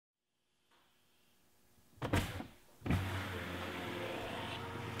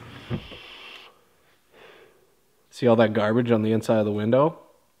See all that garbage on the inside of the window?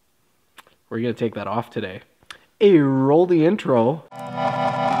 We're gonna take that off today. Hey, roll the intro.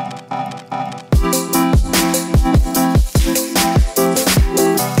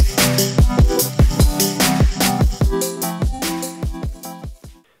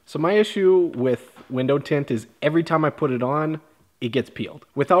 So my issue with window tint is every time I put it on, it gets peeled.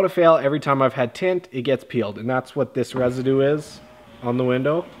 Without a fail, every time I've had tint, it gets peeled. And that's what this residue is on the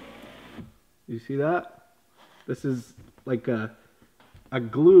window. You see that? This is like a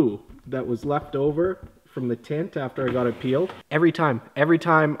glue that was left over from the tint after I got it peeled. Every time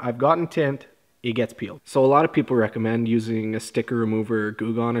I've gotten tint, it gets peeled. So a lot of people recommend using a sticker remover or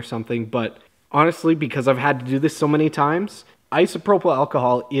Goo Gone or something, but honestly, because I've had to do this so many times, isopropyl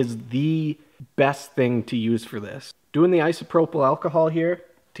alcohol is the best thing to use for this. Doing the isopropyl alcohol here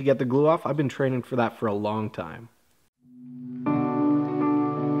to get the glue off, I've been training for that for a long time.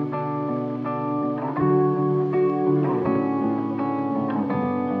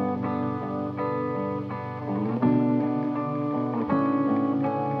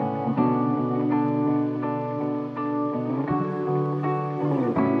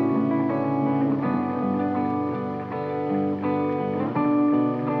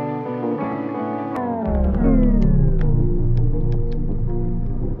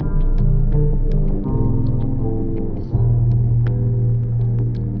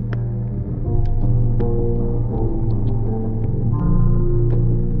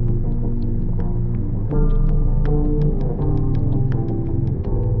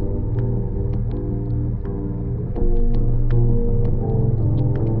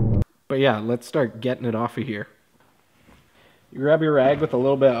 But yeah, let's start getting it off of here. You grab your rag with a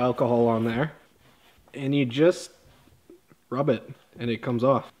little bit of alcohol on there, and you just rub it, and it comes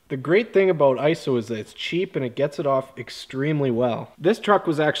off. The great thing about ISO is that it's cheap and it gets it off extremely well. This truck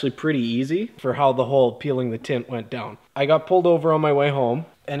was actually pretty easy for how the whole peeling the tint went down. I got pulled over on my way home,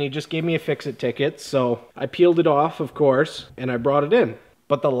 and he just gave me a fix-it ticket, so I peeled it off, of course, and I brought it in.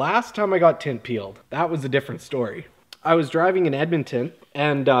 But the last time I got tint peeled, that was a different story. I was driving in Edmonton,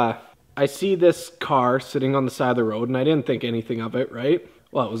 and I see this car sitting on the side of the road, and I didn't think anything of it, right?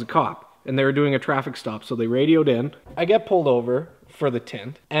 Well, it was a cop, and they were doing a traffic stop, so they radioed in. I get pulled over for the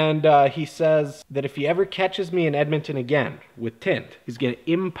tint, and he says that if he ever catches me in Edmonton again with tint, he's gonna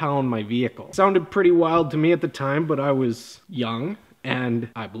impound my vehicle. Sounded pretty wild to me at the time, but I was young, and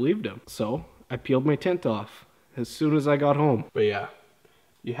I believed him. So I peeled my tint off as soon as I got home. But yeah.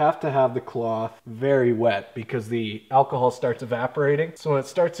 You have to have the cloth very wet because the alcohol starts evaporating. So when it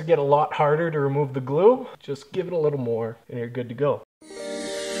starts to get a lot harder to remove the glue, just give it a little more and you're good to go.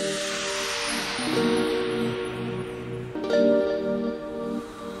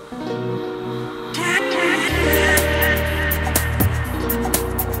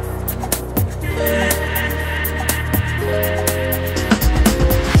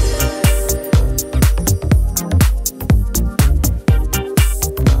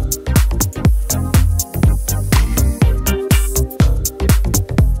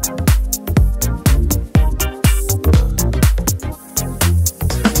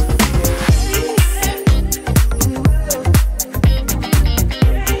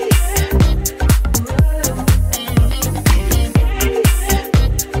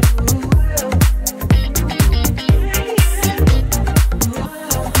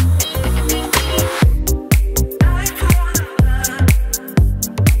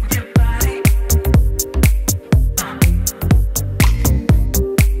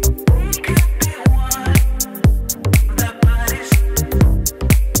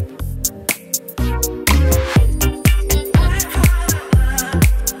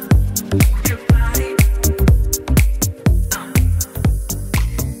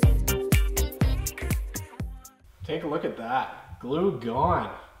 Take a look at that. Glue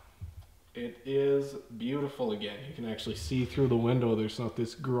gone. It is beautiful again. You can actually see through the window. There's not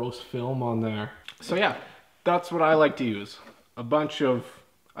this gross film on there. So yeah, that's what I like to use. A bunch of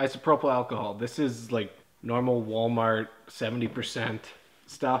isopropyl alcohol. This is like normal Walmart 70%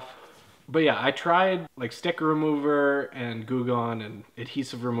 stuff. But yeah, I tried like sticker remover and Goo Gone and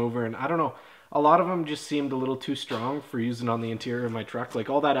adhesive remover, and I don't know, a lot of them just seemed a little too strong for using on the interior of my truck. Like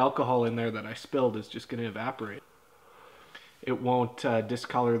all that alcohol in there that I spilled is just gonna evaporate. It won't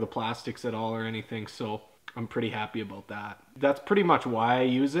discolor the plastics at all or anything, so I'm pretty happy about that. That's pretty much why I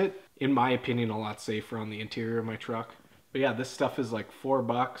use it. In my opinion, a lot safer on the interior of my truck. But yeah, this stuff is like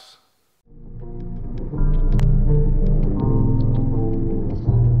 $4.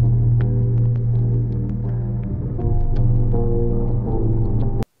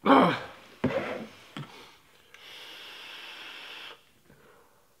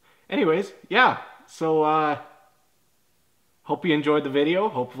 Anyways, yeah, so Hope you enjoyed the video.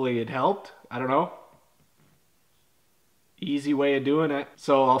 Hopefully it helped. I don't know. Easy way of doing it.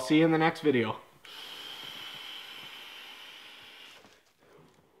 So I'll see you in the next video.